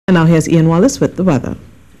And now here's Ian Wallace with the weather.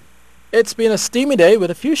 It's been a steamy day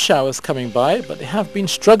with a few showers coming by, but they have been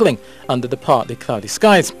struggling under the partly cloudy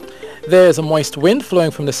skies. There's a moist wind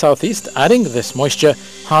flowing from the southeast, adding this moisture.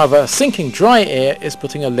 However, sinking dry air is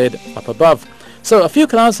putting a lid up above. So a few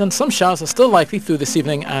clouds and some showers are still likely through this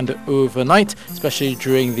evening and overnight, especially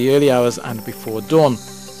during the early hours and before dawn.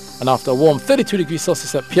 And after a warm 32 degrees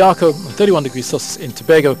Celsius at Piarco and 31 degrees Celsius in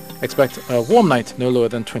Tobago, expect a warm night no lower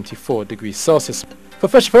than 24 degrees Celsius. For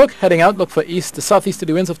fisherfolk heading out, look for east to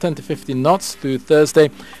southeasterly winds of 10 to 15 knots through Thursday,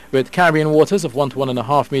 with Caribbean waters of 1 to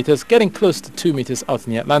 1.5 meters, getting close to 2 meters out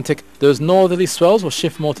in the Atlantic. Those northerly swells will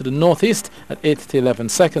shift more to the northeast at 8 to 11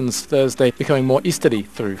 seconds Thursday, becoming more easterly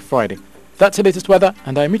through Friday. That's the latest weather,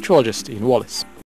 and I'm meteorologist Ian Wallace.